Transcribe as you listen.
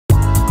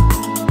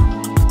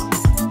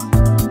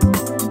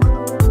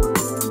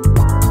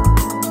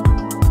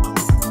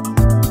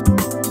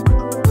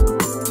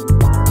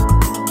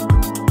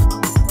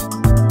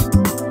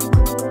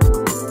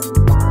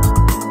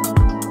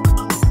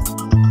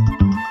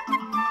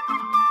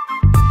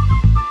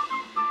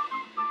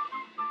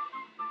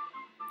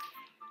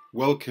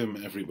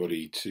Welcome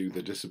everybody to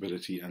the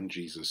Disability and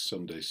Jesus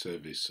Sunday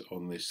service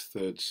on this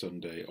third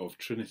Sunday of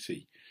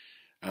Trinity.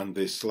 And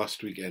this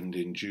last weekend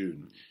in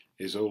June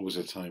is always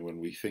a time when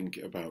we think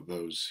about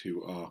those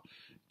who are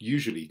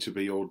usually to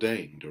be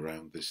ordained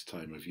around this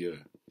time of year.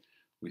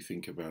 We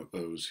think about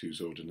those whose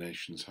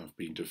ordinations have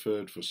been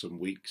deferred for some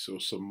weeks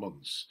or some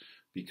months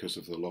because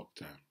of the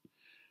lockdown.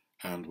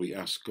 And we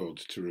ask God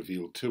to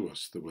reveal to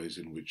us the ways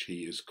in which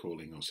He is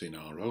calling us in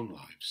our own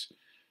lives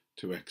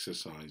to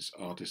exercise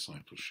our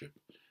discipleship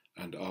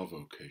and our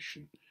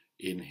vocation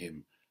in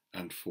Him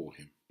and for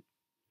Him.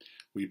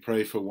 We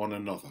pray for one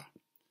another,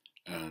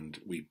 and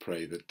we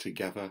pray that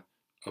together,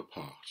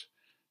 apart,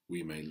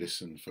 we may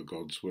listen for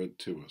God's word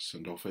to us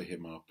and offer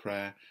Him our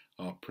prayer,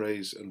 our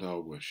praise and our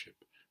worship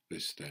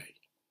this day.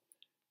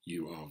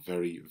 You are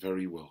very,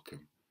 very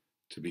welcome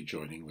to be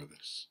joining with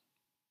us.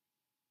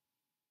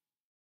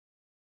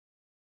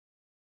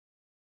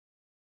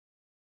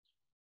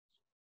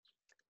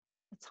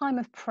 A time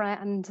of prayer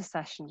and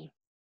intercession,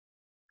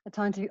 a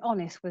time to be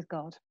honest with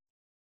God.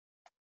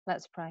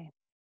 Let's pray.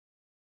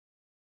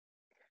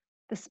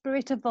 The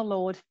Spirit of the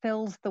Lord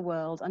fills the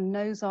world and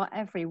knows our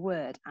every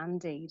word and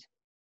deed.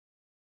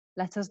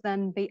 Let us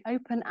then be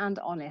open and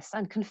honest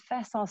and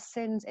confess our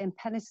sins in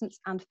penitence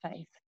and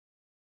faith.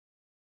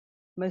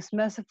 Most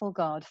merciful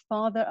God,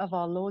 Father of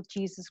our Lord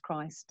Jesus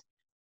Christ,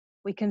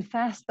 we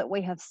confess that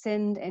we have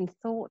sinned in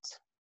thought,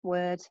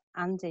 word,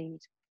 and deed.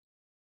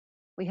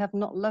 We have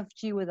not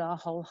loved you with our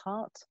whole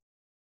heart.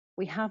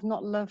 We have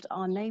not loved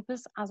our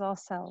neighbours as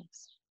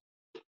ourselves.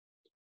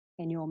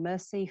 In your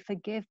mercy,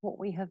 forgive what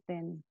we have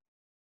been.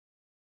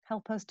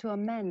 Help us to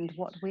amend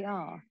what we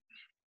are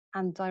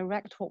and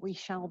direct what we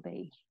shall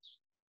be,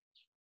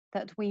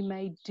 that we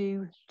may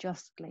do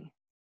justly,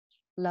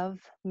 love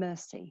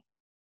mercy,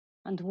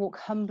 and walk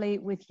humbly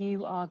with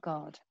you, our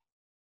God.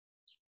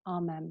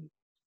 Amen.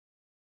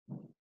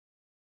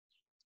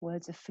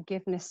 Words of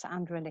forgiveness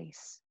and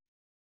release.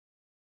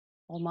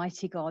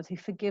 Almighty God, who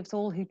forgives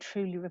all who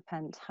truly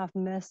repent, have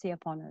mercy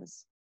upon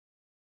us.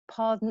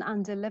 Pardon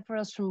and deliver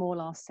us from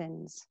all our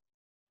sins.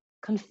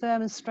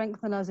 Confirm and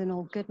strengthen us in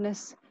all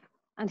goodness,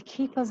 and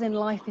keep us in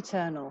life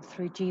eternal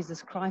through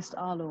Jesus Christ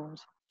our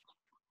Lord.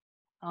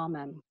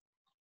 Amen.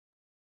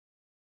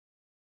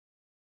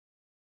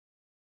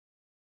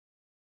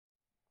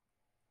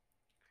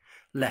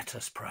 Let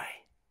us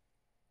pray.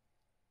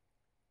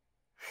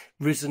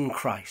 Risen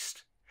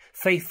Christ,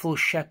 faithful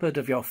shepherd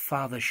of your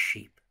Father's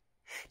sheep,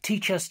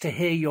 teach us to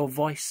hear your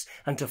voice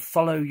and to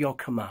follow your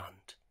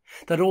command,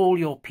 that all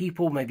your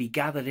people may be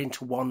gathered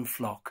into one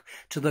flock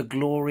to the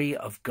glory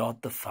of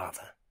God the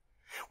Father.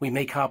 We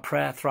make our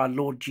prayer through our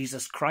Lord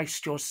Jesus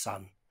Christ, your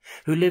Son,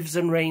 who lives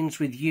and reigns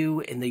with you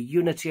in the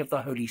unity of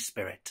the Holy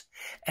Spirit,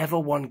 ever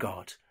one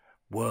God,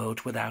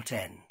 world without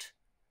end.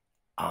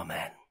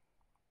 Amen.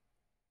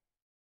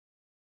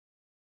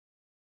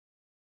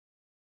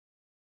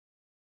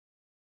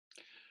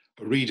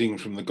 A reading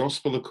from the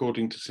Gospel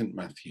according to St.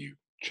 Matthew,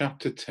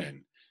 chapter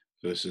 10,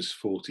 verses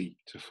 40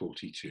 to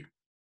 42.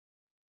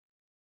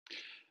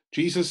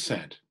 Jesus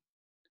said,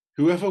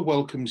 "Whoever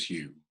welcomes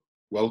you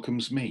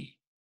welcomes me,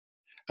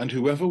 and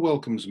whoever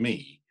welcomes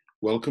me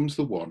welcomes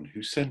the one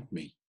who sent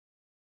me.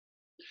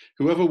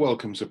 Whoever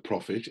welcomes a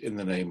prophet in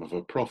the name of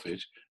a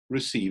prophet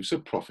receives a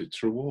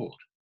prophet's reward.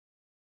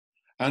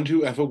 And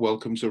whoever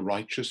welcomes a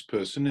righteous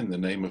person in the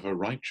name of a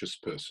righteous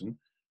person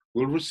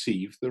will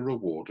receive the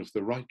reward of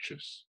the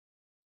righteous.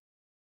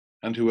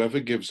 And whoever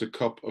gives a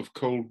cup of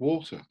cold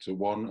water to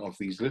one of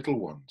these little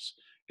ones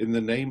in the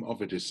name of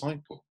a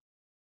disciple,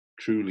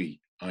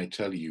 truly, I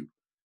tell you,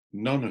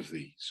 none of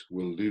these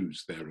will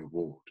lose their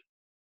reward."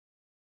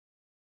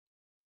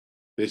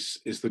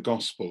 This is the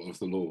gospel of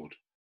the Lord.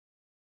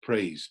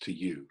 Praise to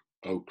you,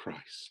 O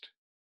Christ.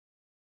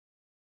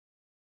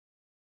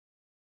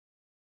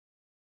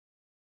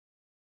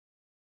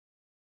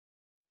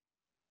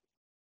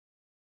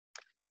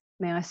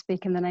 May I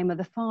speak in the name of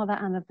the Father,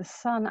 and of the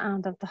Son,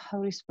 and of the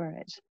Holy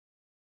Spirit.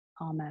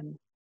 Amen.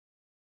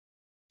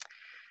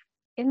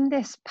 In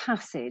this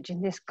passage,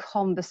 in this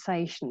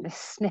conversation, this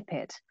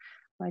snippet,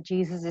 where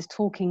Jesus is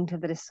talking to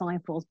the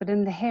disciples, but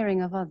in the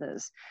hearing of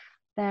others,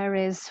 there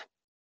is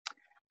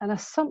an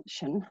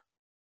assumption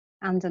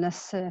and an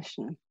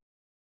assertion.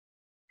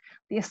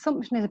 The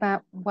assumption is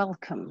about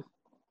welcome.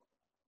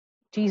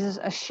 Jesus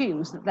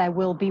assumes that there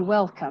will be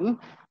welcome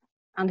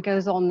and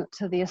goes on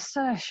to the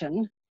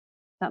assertion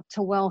that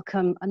to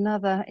welcome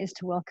another is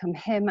to welcome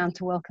him, and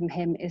to welcome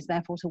him is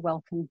therefore to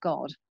welcome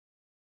God.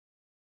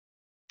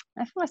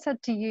 If I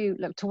said to you,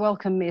 look, to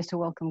welcome me is to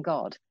welcome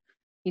God,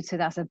 you'd say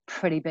that's a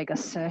pretty big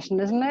assertion,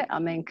 isn't it? I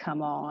mean,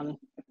 come on,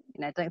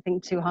 don't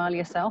think too highly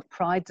of yourself.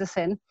 Pride's a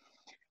sin.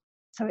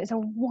 So it's a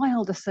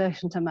wild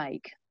assertion to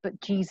make, but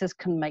Jesus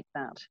can make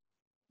that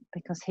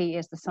because he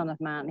is the Son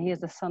of Man. He is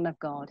the Son of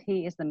God.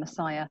 He is the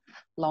Messiah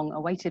long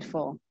awaited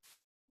for.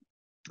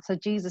 So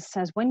Jesus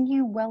says, when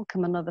you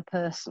welcome another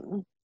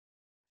person,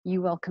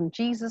 you welcome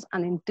Jesus,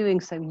 and in doing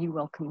so, you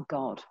welcome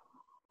God.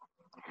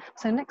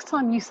 So next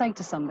time you say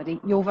to somebody,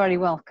 "You're very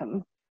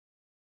welcome,"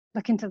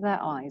 Look into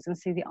their eyes and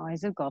see the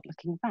eyes of God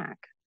looking back.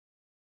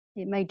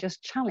 It may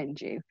just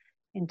challenge you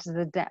into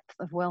the depth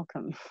of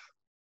welcome.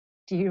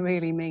 Do you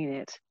really mean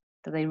it?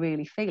 Do they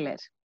really feel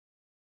it?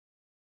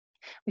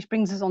 Which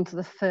brings us on to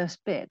the first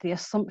bit, the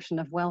assumption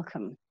of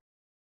welcome.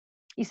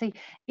 You see,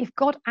 if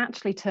God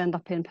actually turned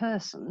up in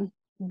person,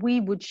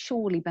 we would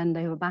surely bend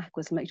over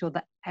backwards to make sure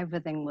that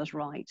everything was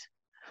right,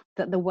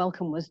 that the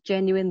welcome was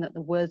genuine, that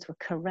the words were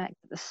correct,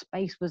 that the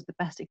space was the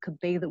best it could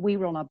be, that we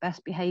were on our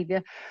best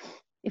behaviour.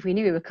 If we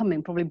knew we were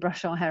coming, probably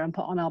brush our hair and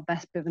put on our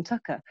best bib and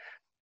tucker.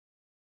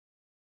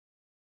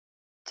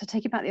 To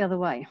take it back the other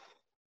way,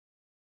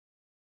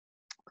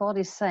 God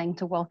is saying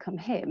to welcome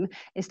him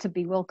is to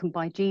be welcomed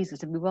by Jesus.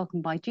 To be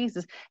welcomed by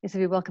Jesus is to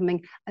be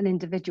welcoming an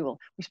individual,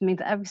 which means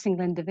that every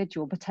single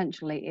individual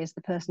potentially is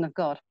the person of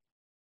God.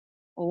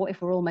 Or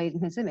if we're all made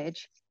in his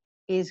image,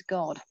 is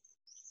God.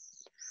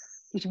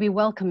 We should be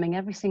welcoming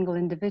every single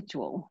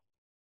individual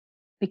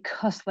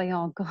because they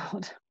are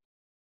God.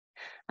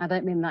 I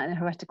don't mean that in a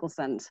heretical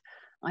sense.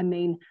 I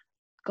mean,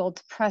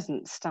 God's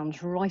presence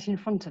stands right in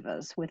front of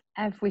us with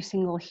every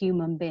single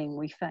human being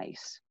we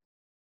face.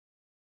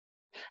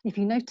 If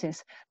you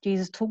notice,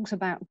 Jesus talks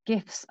about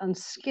gifts and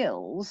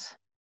skills,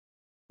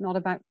 not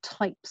about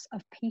types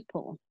of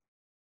people.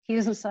 He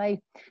doesn't say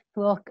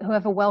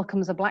whoever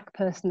welcomes a black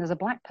person as a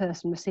black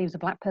person receives a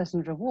black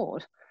person's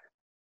reward.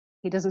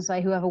 He doesn't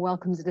say whoever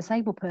welcomes a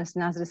disabled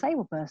person as a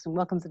disabled person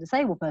welcomes a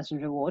disabled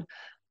person's reward.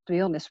 To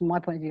be honest, from my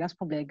point of view, that's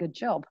probably a good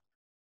job.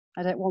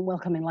 I don't want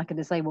welcoming like a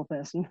disabled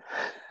person.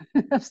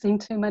 I've seen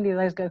too many of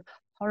those go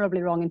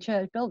horribly wrong in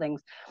church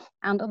buildings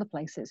and other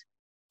places.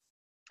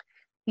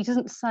 He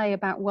doesn't say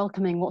about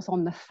welcoming what's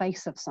on the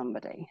face of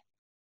somebody,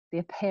 the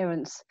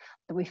appearance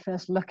that we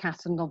first look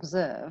at and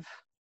observe.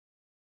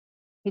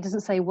 He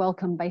doesn't say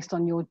welcome based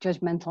on your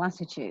judgmental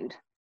attitude.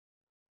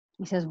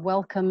 He says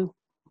welcome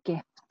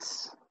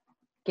gifts.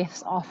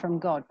 Gifts are from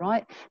God,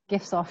 right?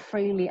 Gifts are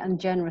freely and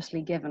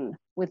generously given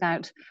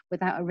without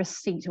a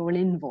receipt or an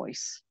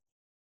invoice.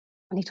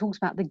 And he talks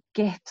about the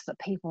gifts that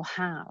people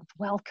have.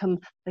 Welcome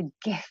the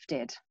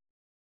gifted.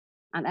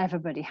 And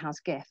everybody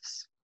has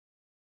gifts.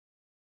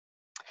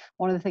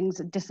 One of the things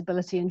that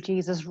Disability and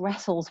Jesus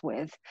wrestles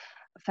with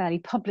fairly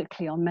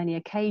publicly on many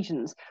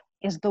occasions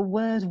is the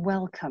word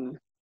welcome.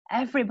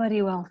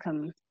 Everybody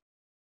welcome.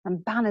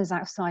 And banners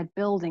outside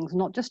buildings,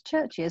 not just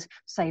churches,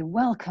 say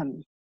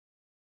welcome.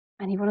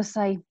 And you want to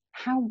say,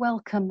 how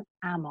welcome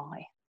am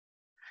I?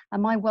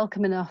 Am I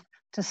welcome enough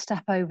to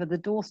step over the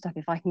doorstep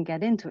if I can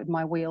get into it with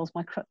my wheels,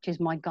 my crutches,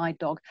 my guide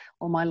dog,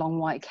 or my long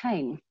white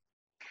cane?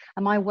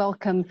 Am I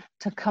welcome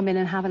to come in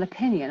and have an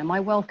opinion? Am I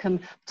welcome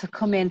to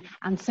come in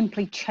and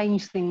simply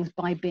change things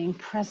by being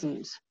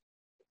present?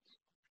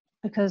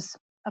 Because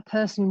a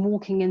person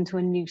walking into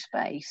a new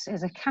space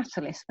is a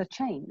catalyst for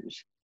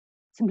change,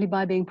 simply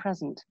by being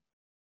present.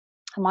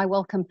 Am I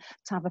welcome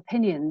to have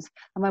opinions?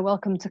 Am I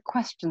welcome to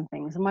question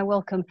things? Am I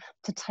welcome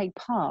to take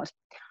part?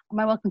 Am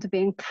I welcome to be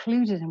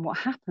included in what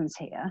happens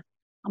here?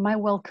 Am I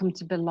welcome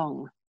to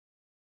belong?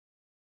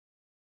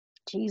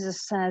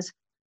 Jesus says,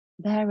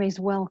 there is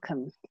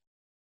welcome.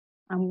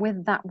 And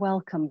with that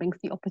welcome brings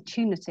the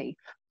opportunity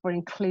for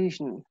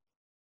inclusion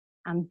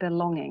and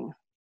belonging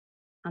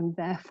and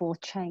therefore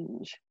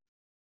change.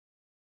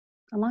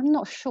 And I'm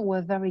not sure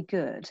we're very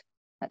good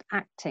at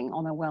acting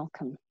on a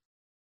welcome.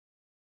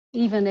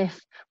 Even if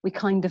we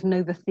kind of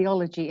know the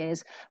theology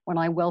is, when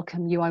I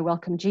welcome you, I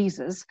welcome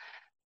Jesus,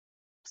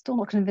 still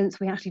not convinced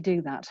we actually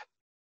do that.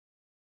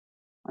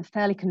 I'm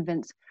fairly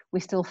convinced we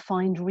still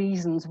find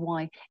reasons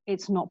why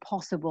it's not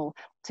possible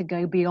to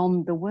go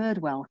beyond the word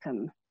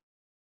welcome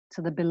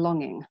to the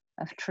belonging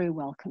of true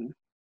welcome.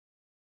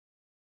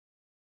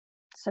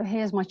 So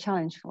here's my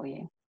challenge for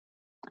you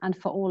and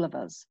for all of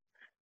us.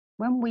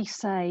 When we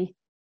say,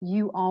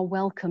 you are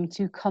welcome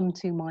to come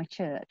to my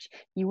church,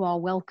 you are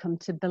welcome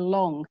to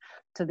belong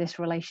to this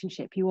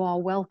relationship, you are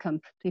welcome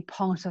to be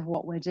part of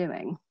what we're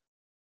doing,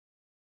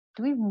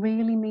 do we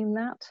really mean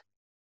that?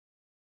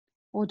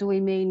 Or do we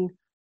mean,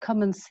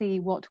 come and see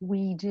what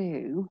we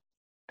do,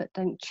 but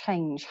don't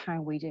change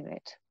how we do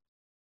it?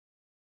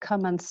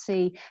 Come and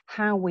see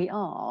how we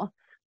are,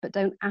 but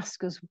don't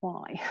ask us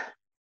why.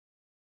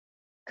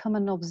 Come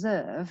and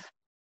observe,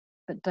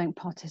 but don't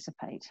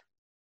participate.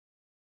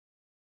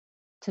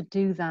 To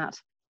do that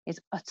is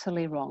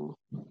utterly wrong.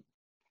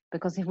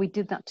 Because if we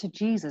did that to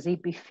Jesus,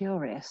 he'd be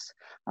furious.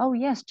 Oh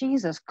yes,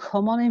 Jesus,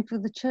 come on in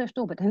through the church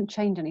door, but don't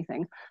change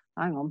anything.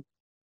 Hang on.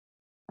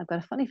 I've got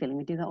a funny feeling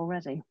we do that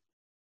already.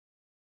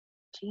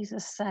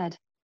 Jesus said,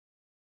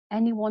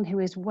 anyone who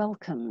is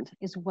welcomed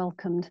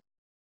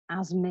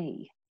as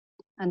me,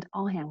 and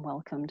I am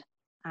welcomed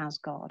as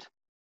God.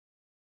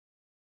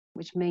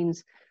 Which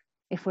means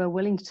if we're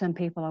willing to turn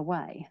people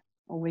away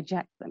or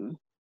reject them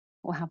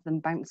or have them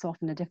bounce off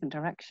in a different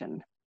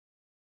direction,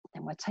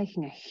 then we're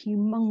taking a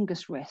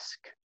humongous risk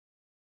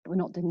that we're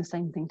not doing the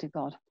same thing to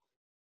God.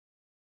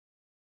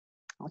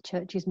 Our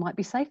churches might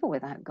be safer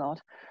without God,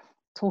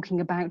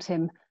 talking about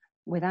him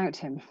without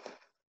him,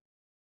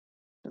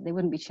 but they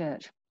wouldn't be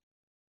church.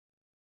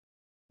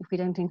 If we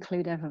don't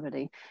include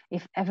everybody,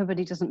 if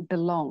everybody doesn't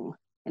belong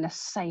in a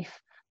safe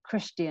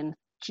Christian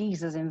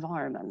Jesus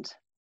environment,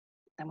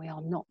 then we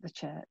are not the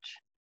church.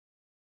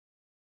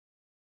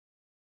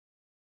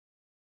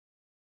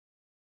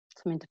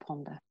 Something to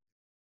ponder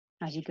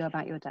as you go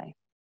about your day.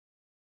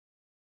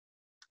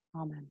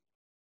 Amen.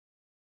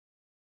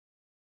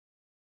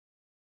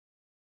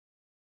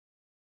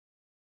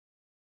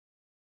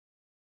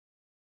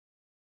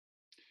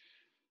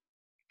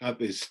 At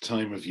this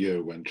time of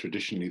year, when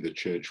traditionally the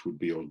church would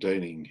be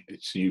ordaining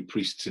its new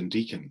priests and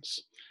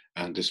deacons,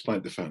 and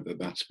despite the fact that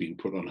that's been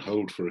put on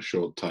hold for a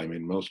short time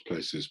in most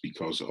places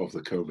because of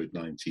the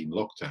COVID-19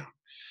 lockdown,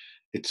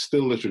 it's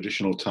still the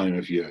traditional time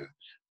of year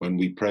when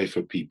we pray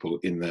for people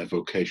in their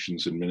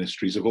vocations and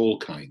ministries of all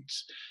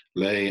kinds,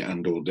 lay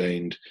and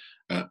ordained,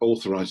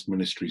 authorized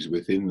ministries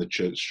within the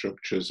church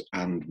structures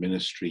and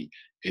ministry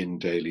in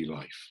daily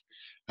life.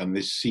 And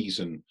this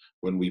season,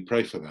 when we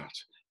pray for that,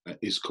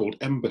 is called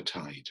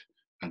Embertide,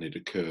 and it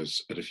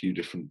occurs at a few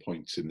different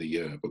points in the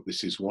year, but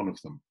this is one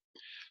of them.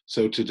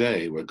 So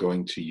today we're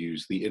going to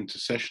use the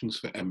intercessions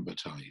for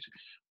Embertide,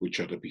 which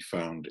are to be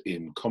found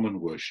in Common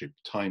Worship,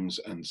 Times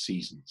and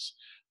Seasons,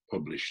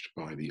 published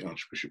by the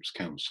Archbishop's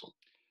Council.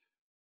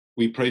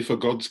 We pray for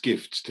God's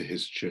gifts to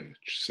his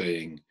church,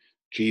 saying,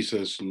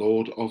 Jesus,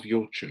 Lord of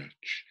your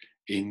church,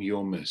 in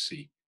your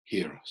mercy,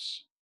 hear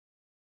us.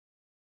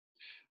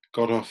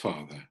 God our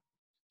Father,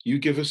 you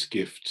give us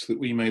gifts that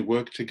we may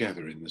work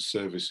together in the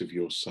service of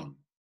your Son.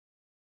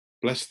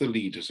 Bless the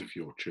leaders of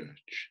your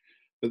church,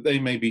 that they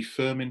may be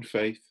firm in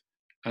faith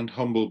and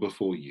humble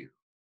before you.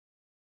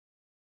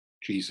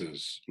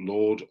 Jesus,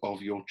 Lord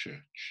of your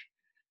church,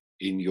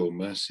 in your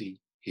mercy,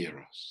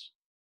 hear us.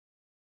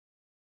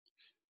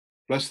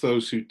 Bless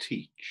those who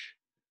teach,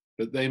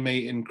 that they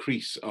may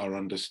increase our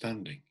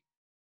understanding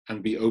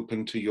and be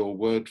open to your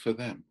word for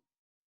them.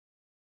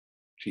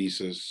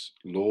 Jesus,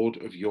 Lord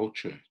of your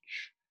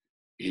church,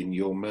 in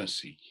your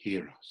mercy,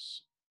 hear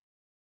us.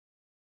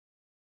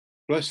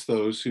 Bless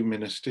those who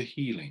minister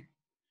healing,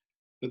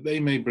 that they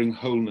may bring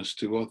wholeness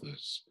to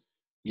others,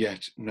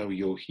 yet know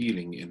your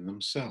healing in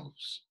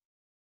themselves.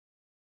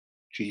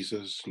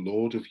 Jesus,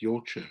 Lord of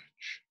your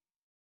church,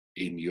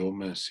 in your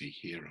mercy,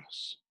 hear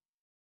us.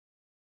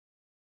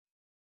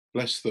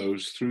 Bless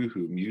those through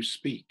whom you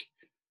speak,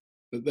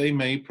 that they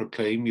may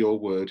proclaim your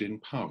word in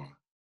power,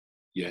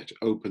 yet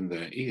open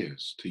their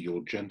ears to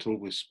your gentle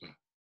whisper.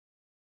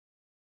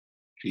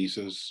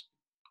 Jesus,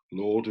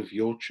 Lord of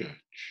your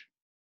church,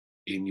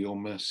 in your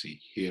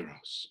mercy, hear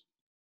us.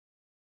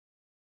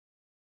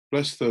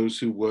 Bless those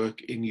who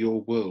work in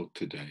your world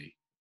today,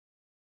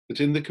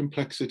 that in the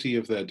complexity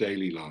of their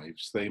daily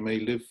lives they may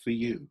live for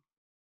you,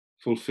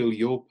 fulfill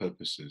your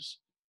purposes,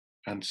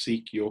 and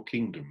seek your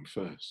kingdom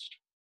first.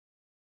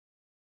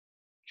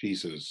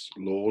 Jesus,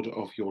 Lord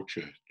of your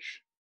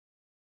church,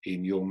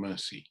 in your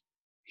mercy,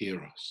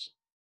 hear us.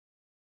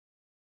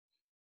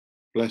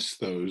 Bless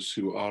those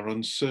who are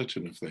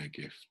uncertain of their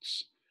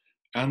gifts,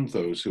 and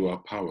those who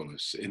are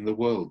powerless in the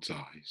world's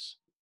eyes,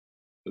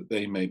 that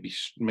they may be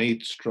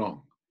made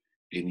strong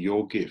in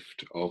your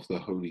gift of the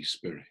Holy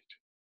Spirit.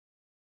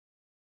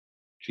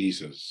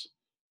 Jesus,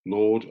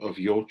 Lord of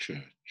your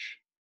church,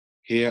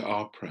 hear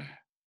our prayer,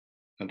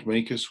 and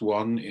make us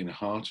one in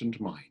heart and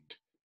mind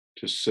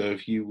to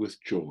serve you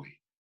with joy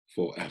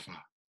forever.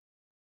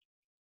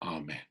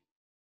 Amen.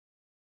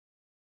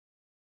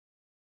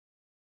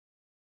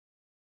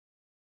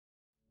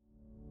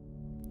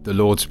 The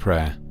Lord's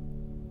Prayer.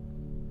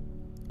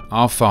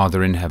 Our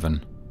Father in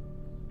heaven,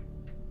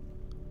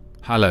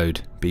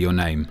 hallowed be your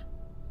name.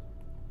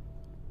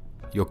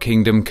 Your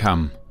kingdom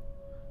come,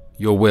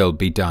 your will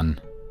be done,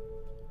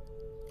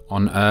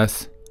 on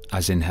earth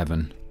as in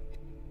heaven.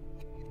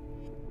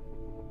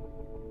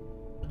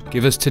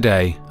 Give us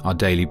today our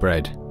daily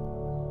bread.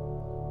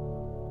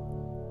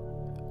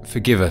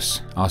 Forgive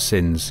us our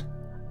sins,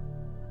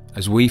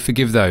 as we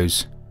forgive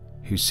those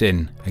who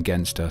sin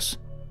against us.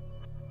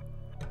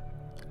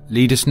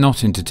 Lead us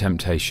not into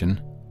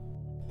temptation,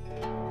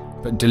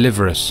 but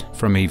deliver us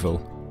from evil.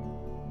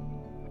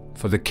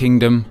 For the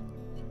kingdom,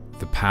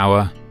 the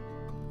power,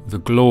 the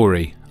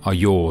glory are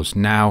yours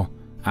now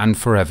and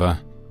forever.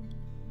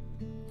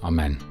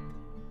 Amen.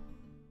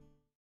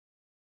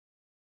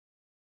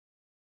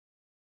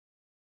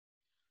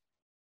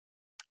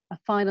 A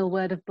final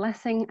word of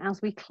blessing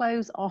as we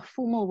close our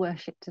formal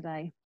worship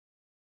today.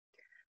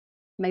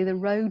 May the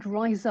road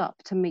rise up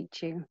to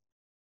meet you.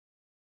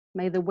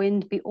 May the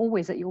wind be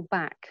always at your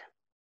back.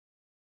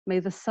 May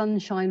the sun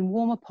shine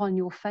warm upon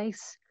your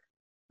face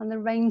and the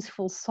rains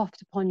fall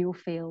soft upon your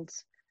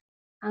fields.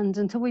 And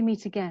until we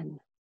meet again,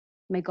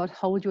 may God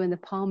hold you in the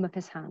palm of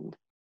his hand.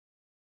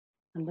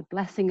 And the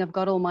blessing of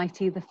God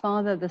Almighty, the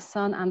Father, the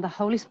Son, and the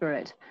Holy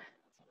Spirit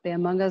be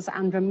among us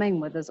and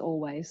remain with us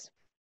always.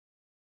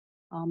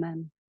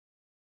 Amen.